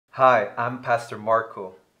Hi, I'm Pastor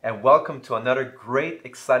Marco, and welcome to another great,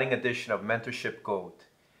 exciting edition of Mentorship Gold.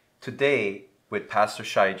 Today, with Pastor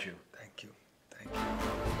Shaiju. Thank you. Thank you.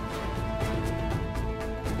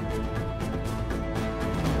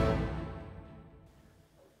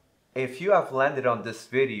 If you have landed on this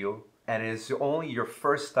video and it is only your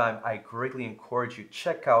first time, I greatly encourage you to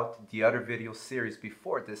check out the other video series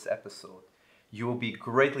before this episode. You will be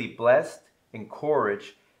greatly blessed,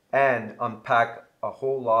 encouraged, and unpack a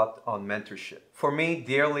whole lot on mentorship. For me,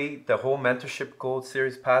 dearly, the whole Mentorship Gold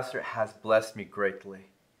series, Pastor, has blessed me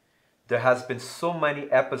greatly. There has been so many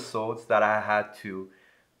episodes that I had to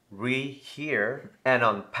rehear and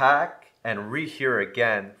unpack and rehear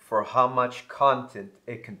again for how much content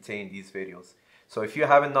it contained, these videos. So if you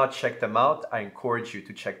haven't not checked them out, I encourage you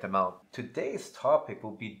to check them out. Today's topic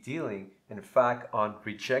will be dealing, in fact, on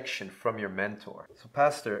rejection from your mentor. So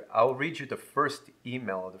Pastor, I'll read you the first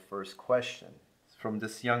email, the first question. It's from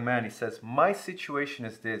this young man. He says, "My situation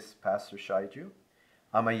is this, Pastor Shaiju.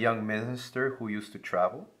 I'm a young minister who used to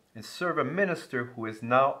travel and serve a minister who is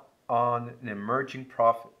now on an emerging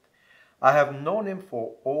prophet. I have known him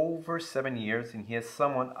for over 7 years, and he is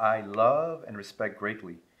someone I love and respect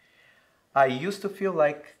greatly. I used to feel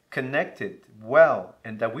like connected well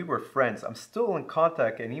and that we were friends. I'm still in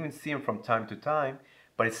contact and even see him from time to time,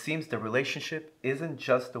 but it seems the relationship isn't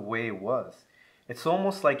just the way it was. It's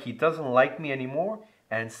almost like he doesn't like me anymore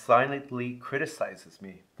and silently criticizes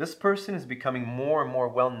me. This person is becoming more and more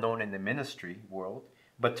well known in the ministry world,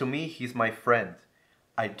 but to me, he's my friend.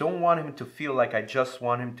 I don't want him to feel like I just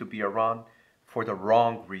want him to be around for the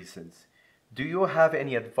wrong reasons. Do you have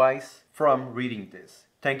any advice from reading this?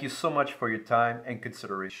 Thank you so much for your time and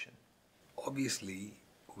consideration." Obviously,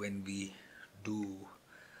 when we do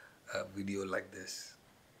a video like this,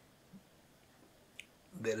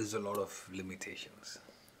 there is a lot of limitations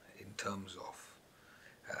in terms of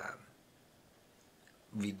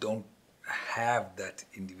we don't have that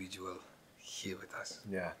individual here with us.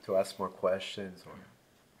 Yeah, to ask more questions or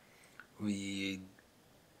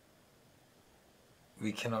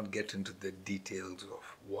We cannot get into the details of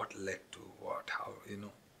what led to what, how,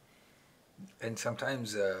 And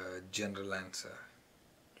sometimes a general answer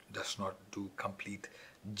does not do complete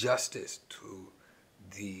justice to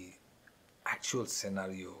the actual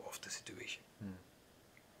scenario of the situation.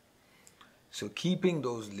 So keeping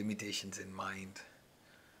those limitations in mind,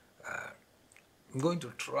 I'm going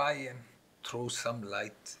to try and throw some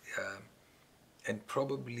light and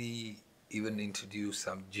probably even introduce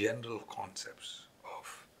some general concepts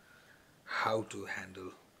of how to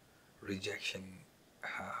handle rejection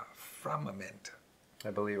from a mentor.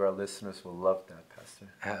 I believe our listeners will love that, Pastor.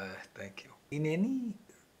 Thank you. In any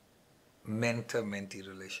mentor-mentee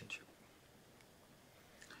relationship,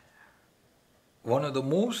 one of the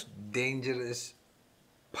most dangerous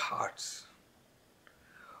parts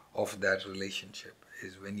of that relationship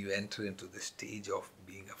is when you enter into the stage of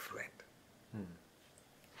being a friend.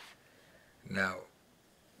 Now,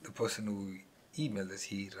 the person who emailed us,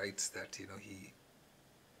 he writes that he's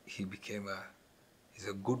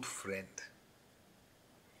a good friend,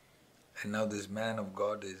 and now this man of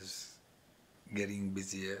God is getting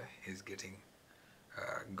busier.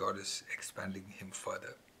 God is expanding him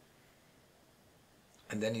further,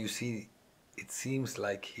 and then you see, it seems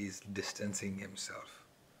like he's distancing himself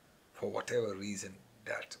for whatever reason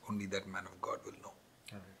that only that man of God will know.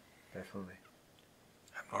 Definitely.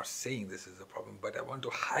 I'm not saying this is a problem, but I want to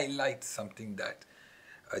highlight something that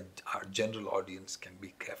our general audience can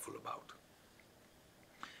be careful about.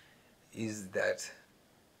 Is that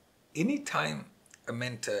anytime a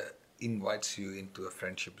mentor invites you into a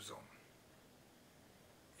friendship zone,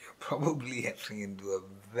 you're probably entering into a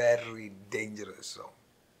very dangerous zone.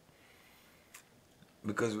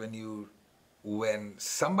 Because when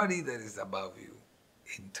somebody that is above you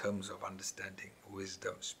in terms of understanding,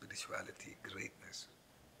 wisdom, spirituality, greatness,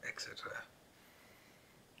 etc.,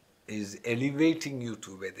 is elevating you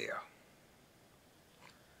to where they are,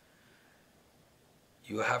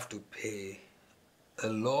 you have to pay a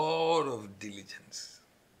lot of diligence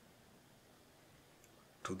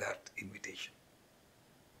to that invitation.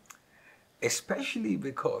 Especially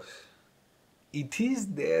because it is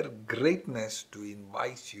their greatness to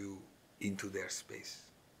invite you into their space,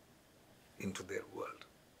 into their world.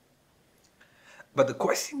 But the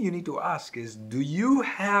question you need to ask is, do you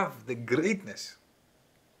have the greatness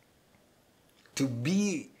to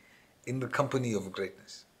be in the company of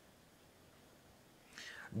greatness?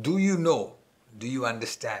 Do you know, do you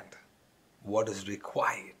understand what is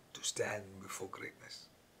required to stand before greatness?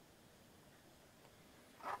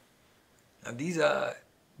 And these are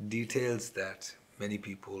details that many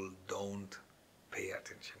people don't pay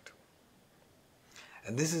attention to.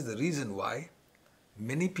 And this is the reason why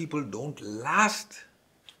many people don't last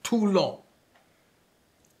too long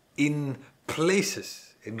in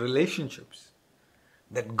places, in relationships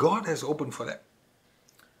that God has opened for them.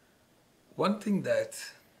 One thing that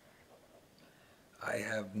I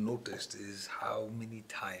have noticed is how many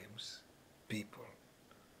times people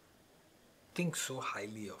think so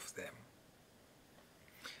highly of them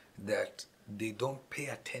that they don't pay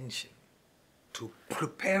attention to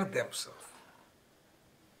prepare themselves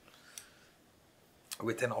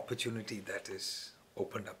with an opportunity that is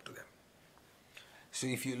opened up to them. So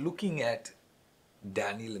if you're looking at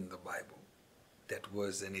Daniel in the Bible, that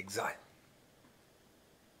was an exile.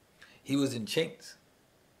 He was in chains.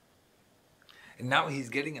 And now he's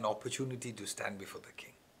getting an opportunity to stand before the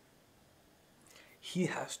king. He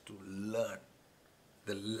has to learn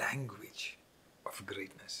the language of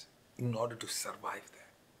greatness in order to survive there.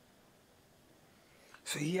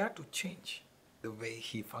 So he had to change the way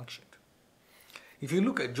he functioned. If you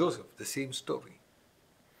look at Joseph, the same story.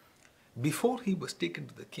 Before he was taken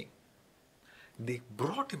to the king, they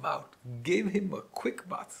brought him out, gave him a quick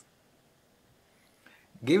bath,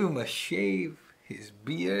 gave him a shave, his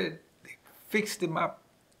beard, they fixed him up,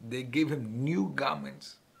 they gave him new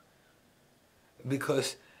garments.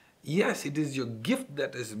 Because yes, it is your gift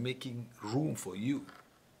that is making room for you,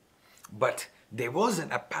 but there was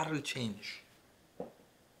an apparel change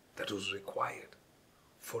that was required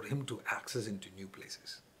for him to access into new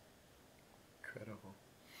places. Incredible.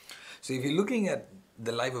 So if you're looking at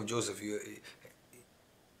the life of Joseph,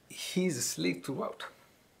 he's a slave throughout.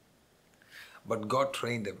 But God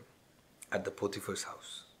trained him at the Potiphar's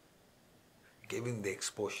house, gave him the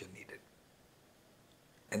exposure needed.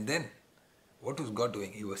 And then, what was God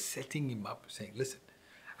doing? He was setting him up, saying, listen,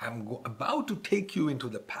 I'm about to take you into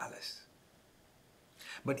the palace.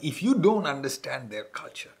 But if you don't understand their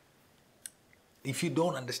culture, if you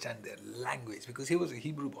don't understand their language, because he was a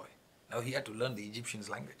Hebrew boy, now he had to learn the Egyptian's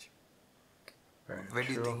language. Very Where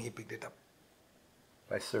do you true. think he picked it up?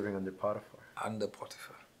 By serving under Potiphar. Under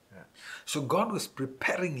Potiphar. Yeah. So God was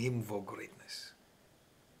preparing him for greatness.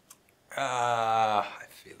 I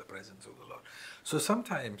feel the presence of the Lord. So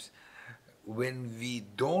sometimes when we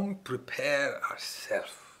don't prepare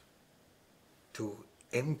ourselves to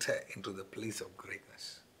enter into the place of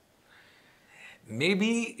greatness,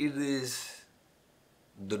 maybe it is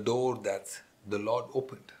the door that the Lord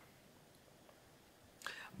opened,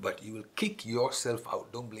 but you will kick yourself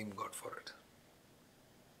out. Don't blame God for it.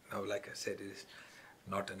 Now, like I said, it is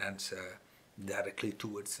not an answer directly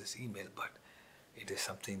towards this email, but it is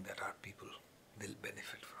something that our people will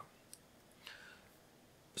benefit from.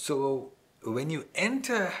 So, when you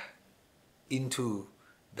enter into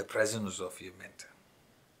the presence of your mentor,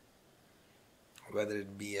 whether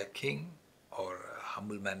it be a king or a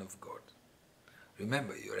humble man of God,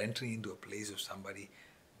 remember you're entering into a place of somebody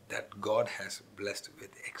that God has blessed with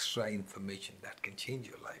extra information that can change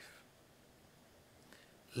your life.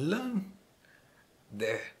 Learn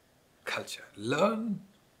their culture. Learn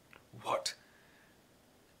what?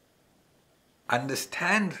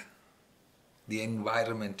 Understand the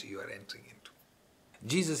environment you are entering into.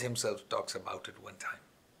 Jesus himself talks about it one time,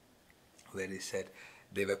 where he said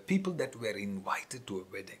there were people that were invited to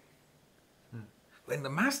a wedding. When the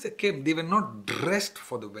master came, they were not dressed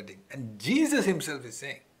for the wedding. And Jesus himself is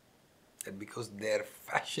saying that because their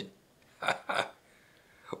fashion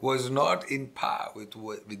was not in par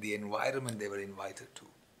with the environment they were invited to,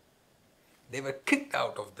 they were kicked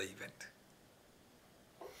out of the event.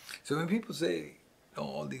 So when people say,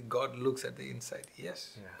 oh, God looks at the inside,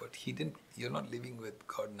 yes, but you're not living with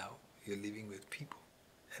God now, you're living with people.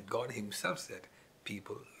 And God himself said,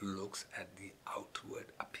 people looks at the outward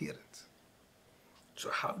appearance. So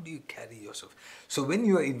how do you carry yourself? So when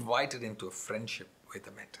you are invited into a friendship with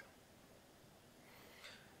a mentor,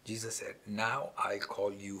 Jesus said, now I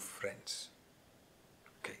call you friends.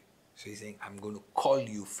 Okay, so he's saying, I'm going to call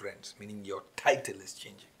you friends, meaning your title is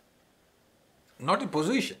changing. Not a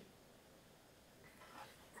position.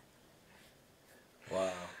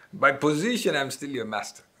 Wow. By position, I'm still your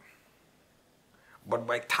master. But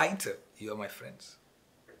by title, you are my friends.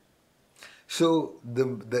 So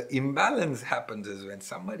the imbalance happens is when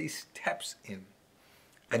somebody steps in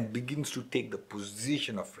and begins to take the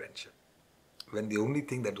position of friendship, when the only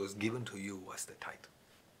thing that was given to you was the title.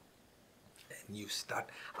 And you start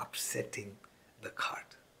upsetting the card,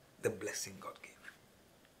 the blessing God gave.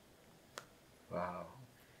 Wow.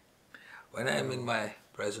 When I am in my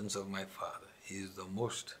presence of my Father, He is the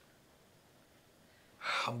most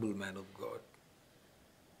humble man of God,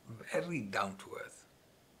 very down to earth,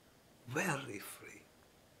 very free.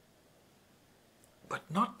 But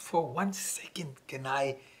not for 1 second can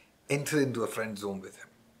I enter into a friend zone with him.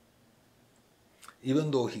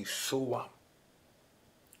 Even though he's so warm,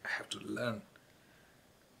 I have to learn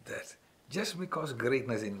that just because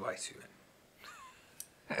greatness invites you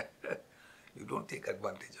in, you don't take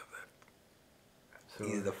advantage of that.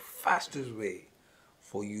 It is the fastest way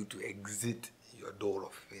for you to exit your door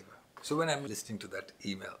of favor. So when I'm listening to that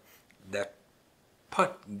email, that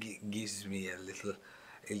part gives me a little,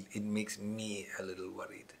 it makes me a little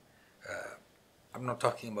worried. I'm not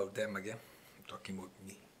talking about them again, I'm talking about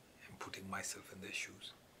me. I'm putting myself in their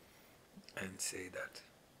shoes and say that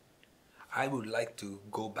I would like to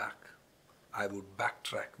go back. I would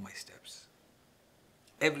backtrack my steps.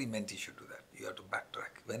 Every mentee should do that. You have to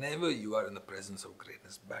backtrack. Whenever you are in the presence of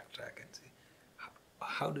greatness, backtrack and say,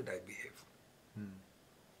 how did I behave?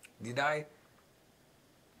 Did I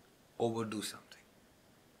overdo something?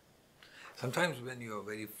 Sometimes when you are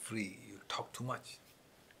very free, you talk too much.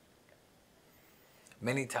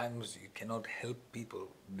 Many times you cannot help people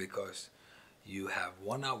because you have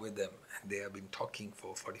 1 hour with them and they have been talking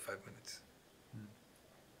for 45 minutes.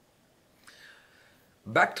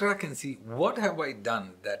 Backtrack and see, what have I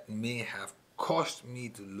done that may have caused me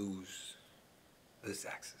to lose this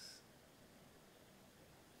access?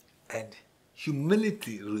 And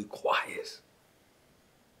humility requires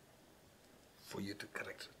for you to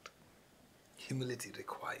correct it. Humility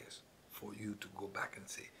requires for you to go back and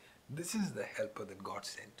say, this is the helper that God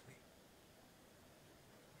sent me.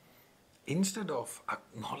 Instead of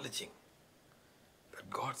acknowledging that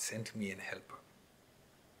God sent me a helper,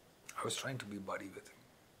 I was trying to be buddy with him.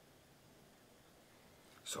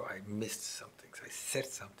 So I missed some things. I said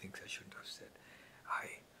some things I shouldn't have said. I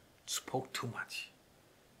spoke too much.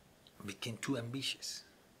 Became too ambitious.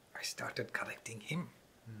 I started correcting him.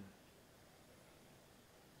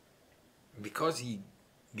 Because he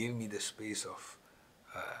gave me the space of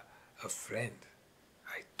a friend,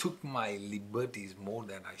 I took my liberties more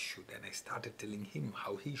than I should, and I started telling him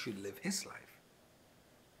how he should live his life.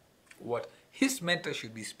 What his mentor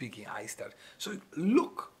should be speaking, I start. So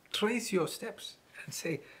look, trace your steps and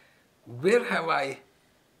say, where have I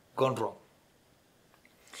gone wrong?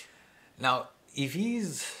 Now, if he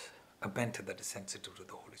is a mentor that is sensitive to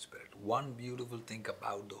the Holy Spirit, one beautiful thing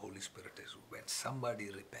about the Holy Spirit is when somebody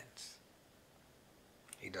repents,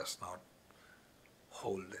 he does not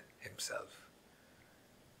hold himself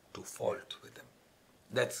to fault with him.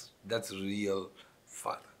 That's a real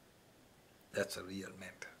father. That's a real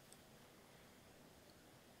mentor.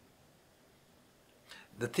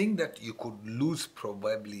 The thing that you could lose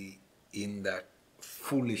probably in that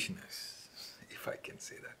foolishness, if I can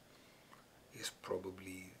say that, is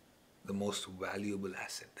probably the most valuable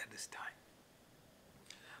asset, that is time.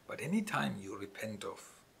 But any time you repent of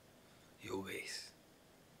your ways,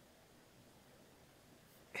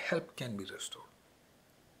 help can be restored.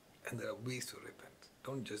 And there are ways to repent.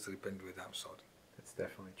 Don't just repent with I'm sorry. That's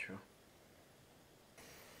definitely true.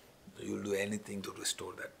 You'll do anything to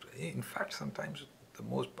restore that. In fact, sometimes the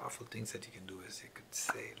most powerful things that you can do is you could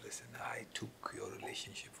say, listen, I took your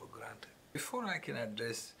relationship for granted. Before I can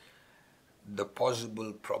address the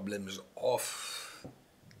possible problems of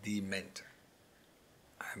the mentor,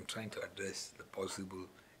 I'm trying to address the possible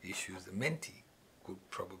issues the mentee could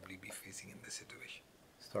probably be facing in the situation.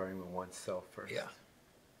 Starting with oneself first. Yeah.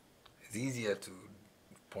 It's easier to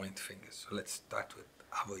point fingers. So let's start with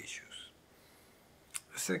our issues.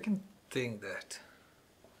 The second thing that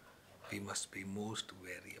we must be most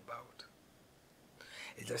wary about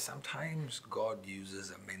is that sometimes God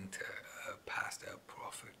uses a mentor, a pastor, a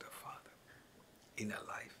prophet, a father in our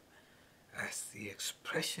life as the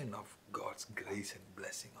expression of God's grace and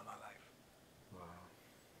blessing on our life. Wow.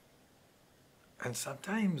 And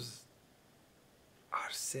sometimes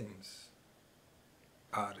our sins,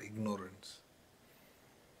 our ignorance,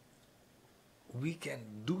 we can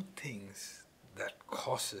do things that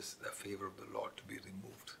causes the favor of the Lord to be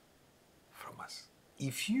removed from us.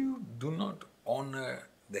 If you do not honor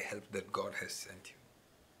the help that God has sent you,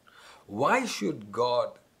 why should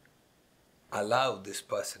God allow this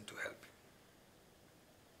person to help you?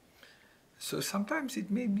 So sometimes it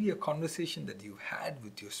may be a conversation that you had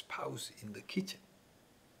with your spouse in the kitchen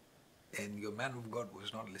and your man of God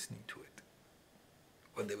was not listening to it.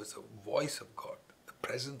 But there was a voice of God, the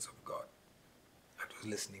presence of God that was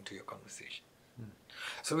listening to your conversation.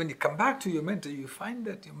 So when you come back to your mentor, you find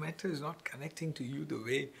that your mentor is not connecting to you the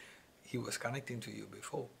way he was connecting to you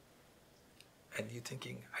before. And you're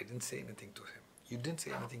thinking, I didn't say anything to him. You didn't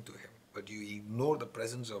say anything to him, but you ignore the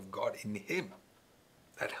presence of God in him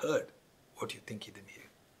that heard what you think he didn't hear.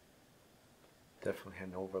 Definitely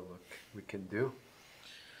an overlook we can do.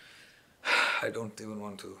 I don't even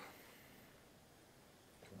want to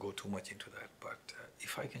go too much into that, but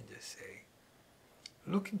if I can just say,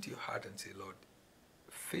 look into your heart and say, Lord,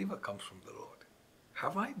 favor comes from the Lord.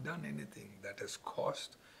 Have I done anything that has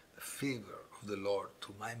caused the favor of the Lord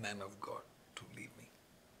to my man of God to leave me?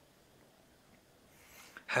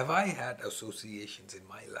 Have I had associations in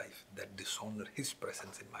my life that dishonor His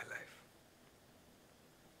presence in my life?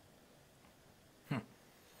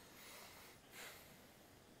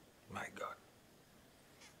 My God.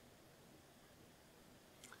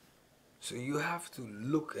 So you have to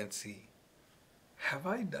look and see, have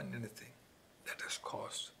I done anything that has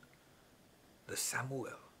caused the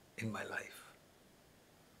Samuel in my life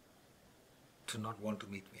to not want to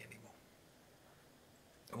meet me anymore?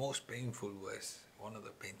 The most painful verse, one of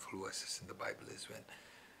the painful verses in the Bible is when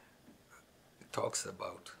it talks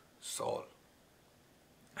about Saul.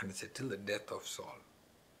 And it said, till the death of Saul,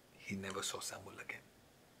 he never saw Samuel again.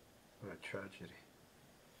 What a tragedy.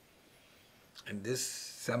 And this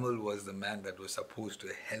Samuel was the man that was supposed to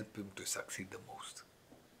help him to succeed the most.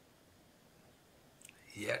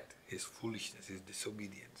 Yet his foolishness, his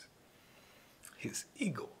disobedience, his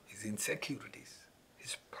ego, his insecurities,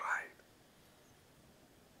 his pride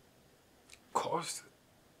caused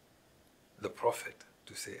the prophet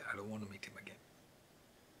to say, I don't want to meet him again.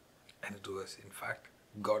 And it was, in fact,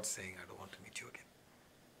 God saying, I don't want to meet you again.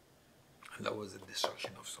 And that was the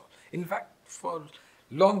destruction of Saul. In fact, for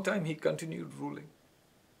a long time he continued ruling.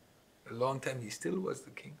 A long time he still was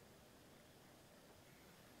the king.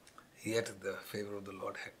 Yet the favor of the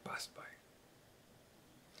Lord had passed by.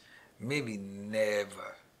 May we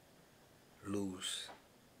never lose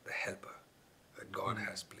the helper that God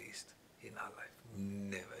has placed in our life.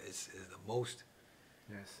 Never. It's the most.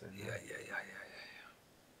 Yes. Yeah.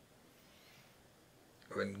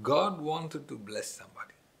 When God wanted to bless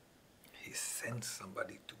somebody, He sent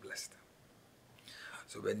somebody to bless them.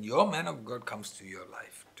 So when your man of God comes to your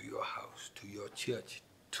life, to your house, to your church,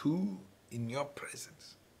 in your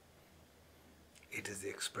presence, it is the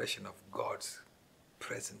expression of God's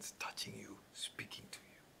presence touching you, speaking to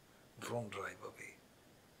you. Don't drive away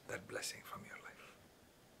that blessing from your life.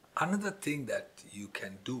 Another thing that you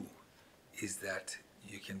can do is that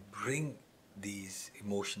you can bring these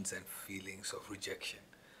emotions and feelings of rejection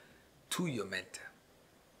to your mentor.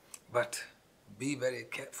 But be very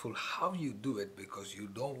careful how you do it, because you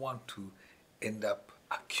don't want to end up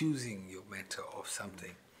accusing your mentor of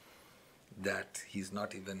something that he's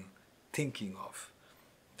not even thinking of.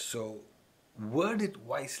 So word it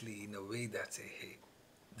wisely in a way that say, hey,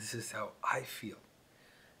 this is how I feel.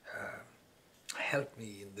 Help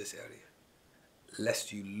me in this area,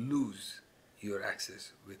 lest you lose your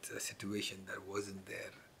access with a situation that wasn't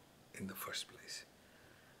there in the first place.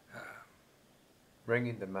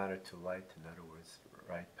 Bringing the matter to light, in other words,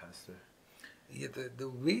 right, Pastor? Yeah, the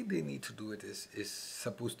way they need to do it is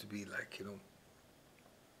supposed to be like,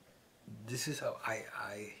 this is how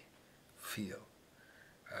I feel.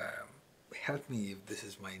 Help me if this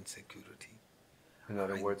is my insecurity. In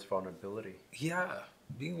other words, vulnerability. Yeah,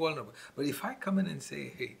 being vulnerable. But if I come in and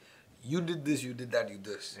say, hey, you did this, you did that, you did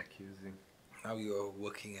this. Accusing. Now you are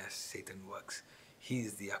working as Satan works. He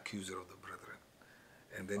is the accuser of the brethren.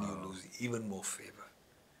 And then you lose even more favor.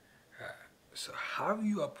 So how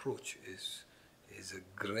you approach is a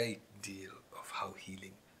great deal of how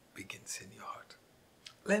healing begins in your heart.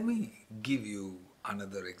 Let me give you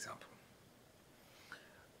another example.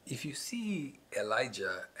 If you see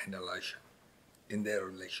Elijah and Elisha in their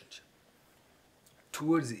relationship,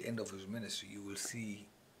 towards the end of his ministry, you will see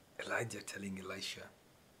Elijah telling Elisha,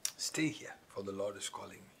 stay here, for the Lord is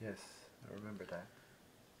calling me. Yes, I remember that.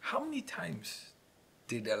 How many times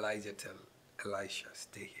did Elijah tell Elisha,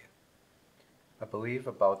 stay here? I believe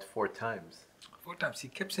about 4 times. 4 times. He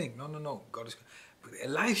kept saying, no, God is... But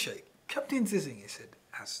Elisha kept insisting. He said,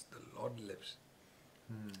 as the Lord lives,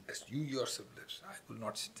 as you yourself lives, I will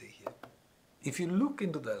not stay here. If you look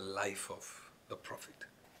into the life of the prophet,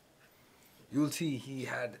 you will see he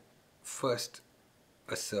had first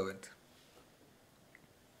a servant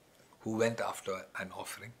who went after an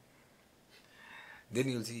offering. Then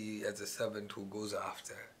you'll see he has a servant who goes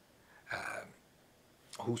after,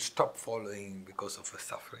 who stopped following because of a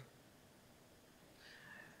suffering.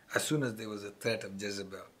 As soon as there was a threat of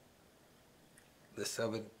Jezebel, the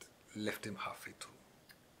servant left him halfway through.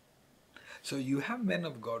 So you have men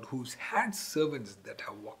of God who's had servants that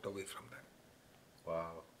have walked away from them.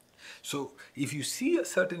 Wow. So if you see a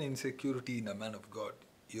certain insecurity in a man of God,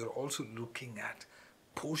 you're also looking at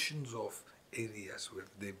portions of areas where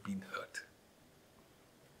they've been hurt.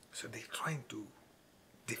 So they're trying to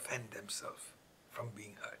defend themselves from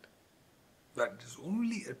being hurt. But it's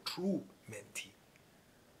only a true mentee,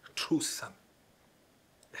 a true son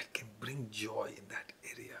that can bring joy in that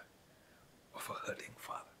area of a hurting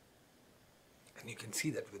father. And you can see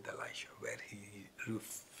that with Elisha, where he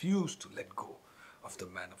refused to let go of the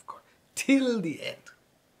man of God till the end.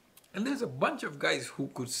 And there's a bunch of guys who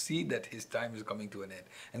could see that his time is coming to an end,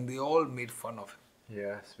 and they all made fun of him.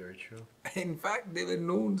 Yeah, it's very true. In fact, they were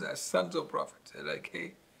known as sons of prophets. They're like,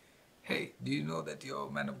 hey, do you know that your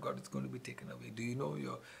man of God is going to be taken away? Do you know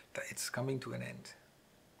it's coming to an end?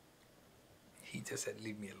 He just said,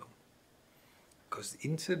 leave me alone. Because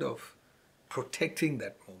instead of protecting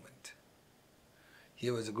that moment,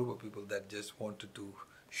 here was a group of people that just wanted to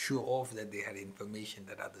show off that they had information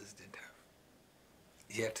that others didn't have.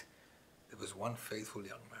 Yet, there was one faithful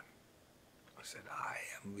young man who said, I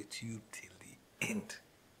am with you till the end.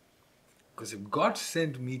 Because if God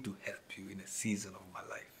sent me to help you in a season of my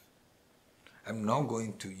life, I'm not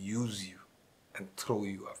going to use you and throw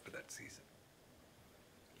you after that season.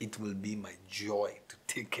 It will be my joy to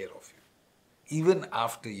take care of you, even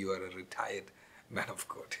after you are a retired man of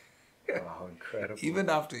God. Wow, incredible. Even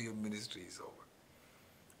after your ministry is over.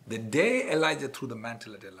 The day Elijah threw the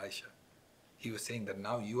mantle at Elisha, he was saying that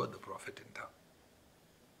now you are the prophet in town.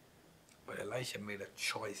 But Elisha made a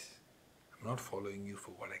choice. I'm not following you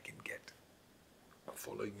for what I can get. I'm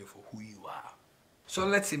following you for who you are. So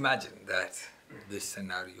let's imagine that this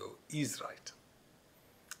scenario is right,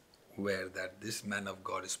 where that this man of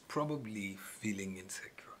God is probably feeling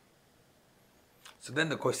insecure. So then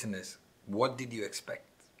the question is, what did you expect?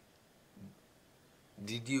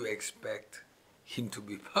 Did you expect him to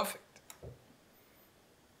be perfect?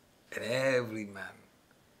 And every man,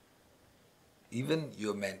 even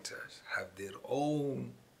your mentors, have their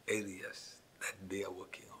own areas that they are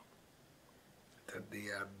working on, that they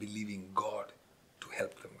are believing God to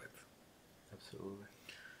help them with. Absolutely.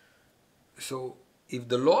 So, if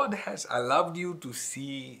the Lord has allowed you to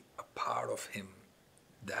see a part of Him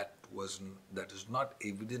that is not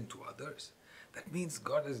evident to others, that means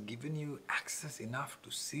God has given you access enough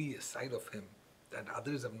to see a side of Him that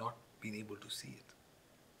others have not been able to see it.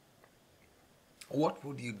 What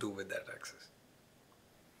would you do with that access?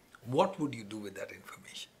 What would you do with that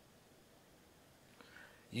information?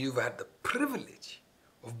 You've had the privilege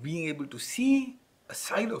of being able to see a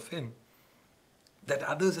side of Him that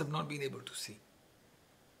others have not been able to see.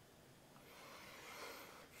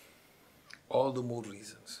 All the more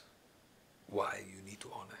reasons why you need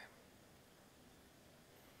to honor Him.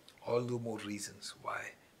 All the more reasons why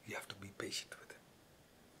you have to be patient with Him.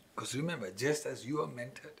 Because remember, just as you are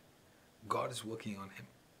mentored, God is working on him.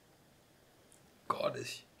 God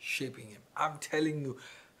is shaping him. I'm telling you,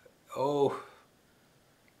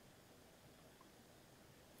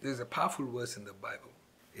 there's a powerful verse in the Bible.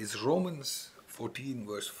 It's Romans 14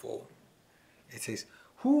 verse 4. It says,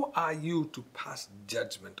 who are you to pass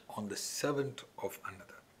judgment on the servant of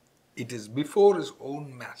another? It is before his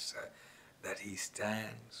own master that he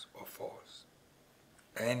stands or falls.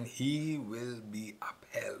 And he will be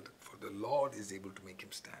upheld, for the Lord is able to make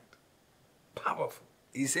him stand. Powerful.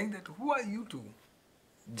 He's saying that who are you to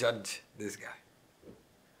judge this guy?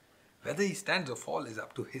 Whether he stands or falls is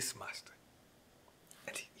up to his master.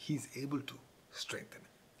 And he's able to strengthen him.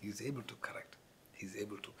 He's able to correct him. He's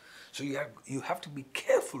able to. So you have to be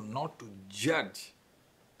careful not to judge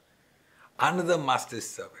another master's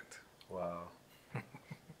servant. Wow.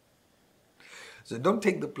 So don't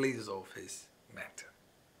take the place of his mentor.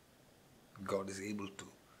 God is able to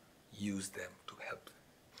use them to help them.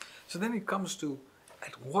 So then it comes to,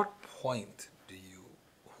 at what point do you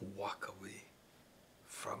walk away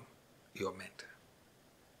from your mentor?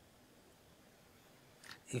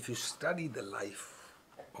 If you study the life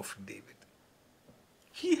of David,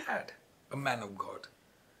 he had a man of God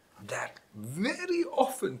that very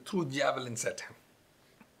often threw javelins at him.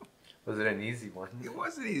 Was it an easy one? It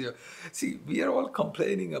wasn't easy. See, we are all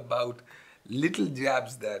complaining about little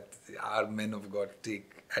jabs that our men of God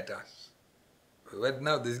take at us. But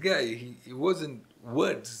now this guy, it wasn't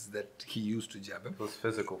words that he used to jab him. It was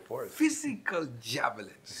physical force. Physical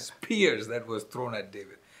javelins, spears that was thrown at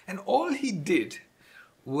David. And all he did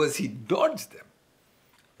was he dodged them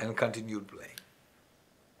and continued playing.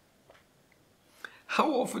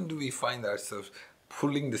 How often do we find ourselves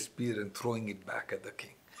pulling the spear and throwing it back at the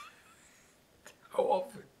king? How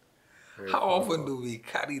often? How often do we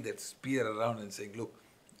carry that spear around and saying, look,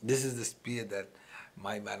 this is the spear that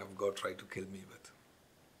my man of God tried to kill me with.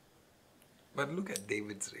 But look at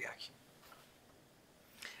David's reaction.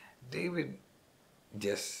 David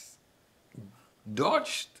just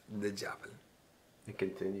dodged the javelin. It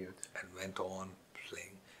continued. And went on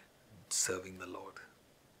playing, serving the Lord.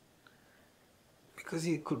 Because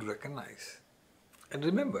he could recognize. And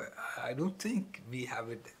remember, I don't think we have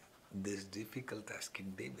it this difficult as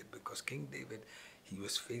King David, because King David, he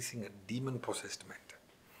was facing a demon-possessed man.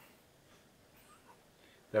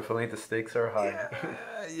 Definitely the stakes are high.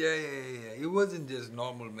 Yeah. He wasn't just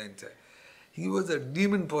normal mentor. He was a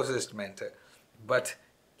demon-possessed mentor. But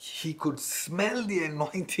he could smell the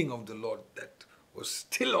anointing of the Lord that was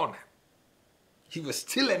still on him. He was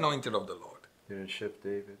still anointed of the Lord. Didn't shift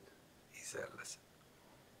David. He said, listen,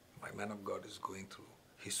 my man of God is going through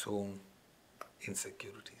his own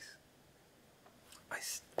insecurities. I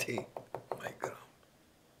stay my ground.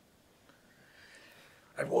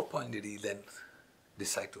 At what point did he then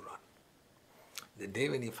decide to run? The day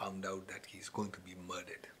when he found out that he's going to be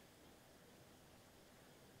murdered.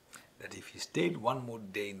 That if he stayed one more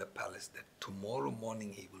day in the palace, that tomorrow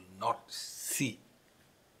morning he will not see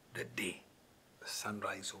the day, the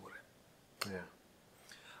sunrise over him. Yeah.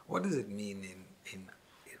 What does it mean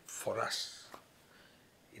for us,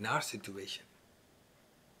 in our situation?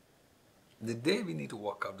 The day we need to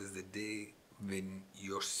walk out is the day when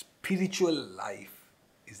your spiritual life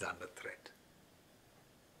is under threat.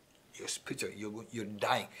 Your spiritual, you're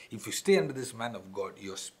dying. If you stay under this man of God,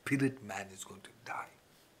 your spirit man is going to die.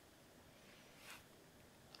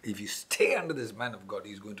 If you stay under this man of God,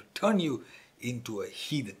 he's going to turn you into a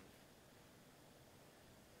heathen.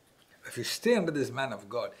 If you stay under this man of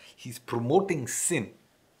God, he's promoting sin.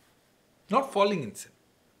 Not falling in sin.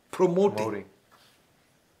 Promoting.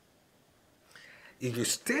 If you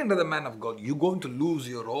stay under the man of God, you're going to lose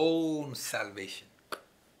your own salvation.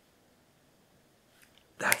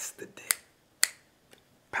 That's the day.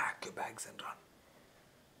 Pack your bags and run.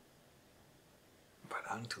 But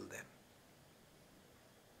until then,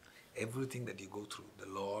 everything that you go through, the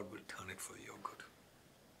Lord will turn it for your good.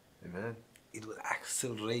 Amen. It will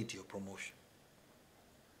accelerate your promotion.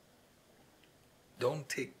 Don't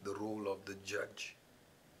take the role of the judge.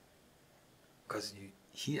 Because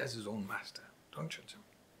he has his own master. Don't judge him.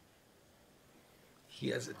 He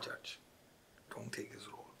has a judge. Don't take his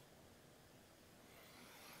role.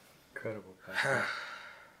 Incredible, Pastor.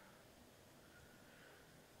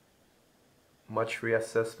 Much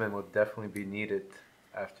reassessment will definitely be needed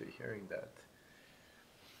after hearing that.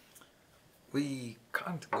 We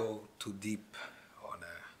can't go too deep on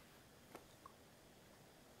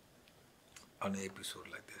an episode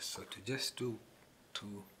like this. So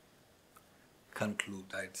to conclude,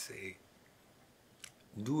 I'd say,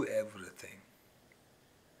 do everything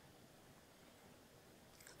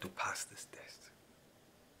to pass this test.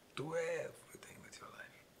 Do everything with your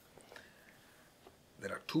life.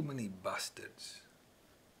 There are too many bastards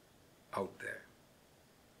out there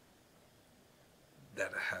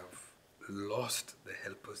that have lost the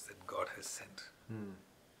helpers that God has sent.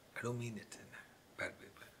 I don't mean it in a bad way,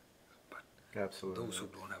 but Absolutely. those who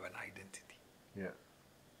don't have an identity. Yeah.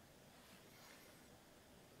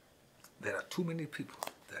 There are too many people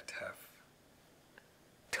that have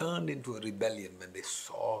turned into a rebellion when they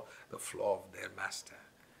saw the flaw of their master,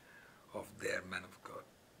 of their man of God.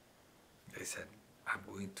 They said, I'm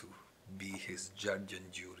going to be his judge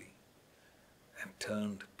and jury, and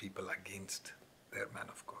turned people against their man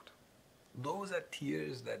of God. Those are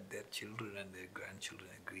tears that their children and their grandchildren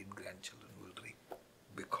and great-grandchildren will reap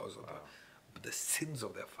because of the sins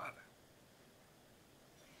of their father.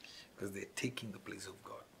 Because they're taking the place of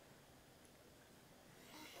God.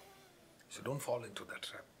 So don't fall into that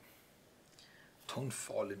trap. Don't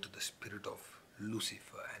fall into the spirit of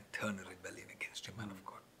Lucifer and turn a rebellion against your man of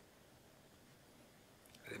God.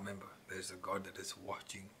 Remember, there's a God that is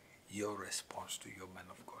watching your response to your man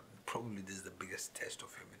of God. Probably this is the biggest test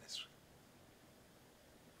of your ministry.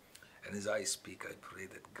 And as I speak, I pray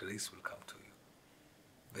that grace will come to you.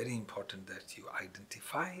 Very important that you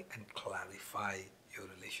identify and clarify your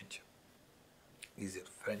relationship. Is it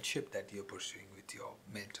friendship that you're pursuing with your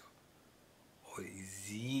mentor? Or is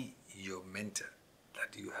he your mentor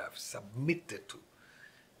that you have submitted to?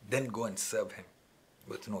 Then go and serve him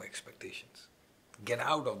with no expectations. Get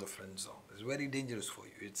out of the friend zone. It's very dangerous for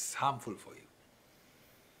you. It's harmful for you.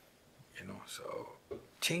 So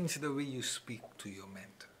change the way you speak to your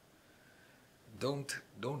mentor.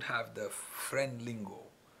 Don't have the friend lingo.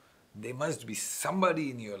 There must be somebody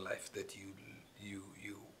in your life that you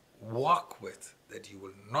walk with, that you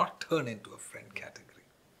will not turn into a friend category.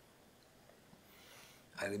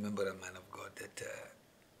 I remember a man of God that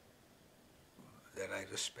I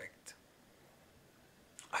respect.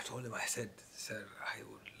 I told him, I said, sir, I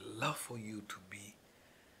would love for you to be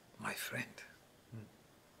my friend.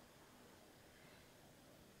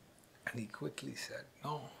 And he quickly said,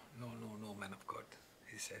 no, man of God.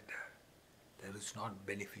 He said, that is not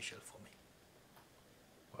beneficial for me.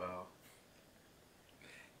 Wow.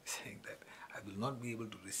 Saying that I will not be able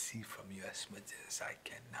to receive from you as much as I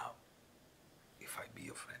can now if I be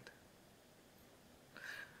your friend.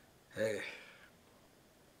 Hey,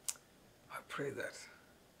 I pray that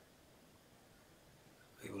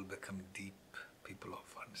we will become deep people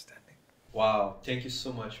of understanding. Wow, thank you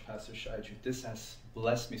so much, Pastor Shaiju. This has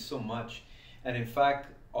blessed me so much. And in fact,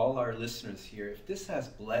 all our listeners here, if this has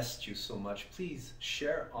blessed you so much, please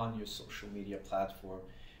share on your social media platform.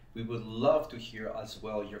 We would love to hear as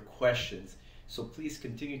well your questions. So please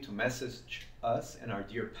continue to message us, and our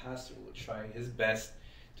dear pastor will try his best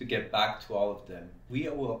to get back to all of them. We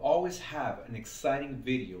will always have an exciting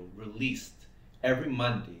video released every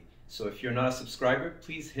Monday. So if you're not a subscriber,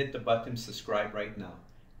 please hit the button subscribe right now.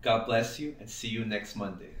 God bless you, and see you next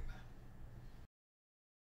Monday.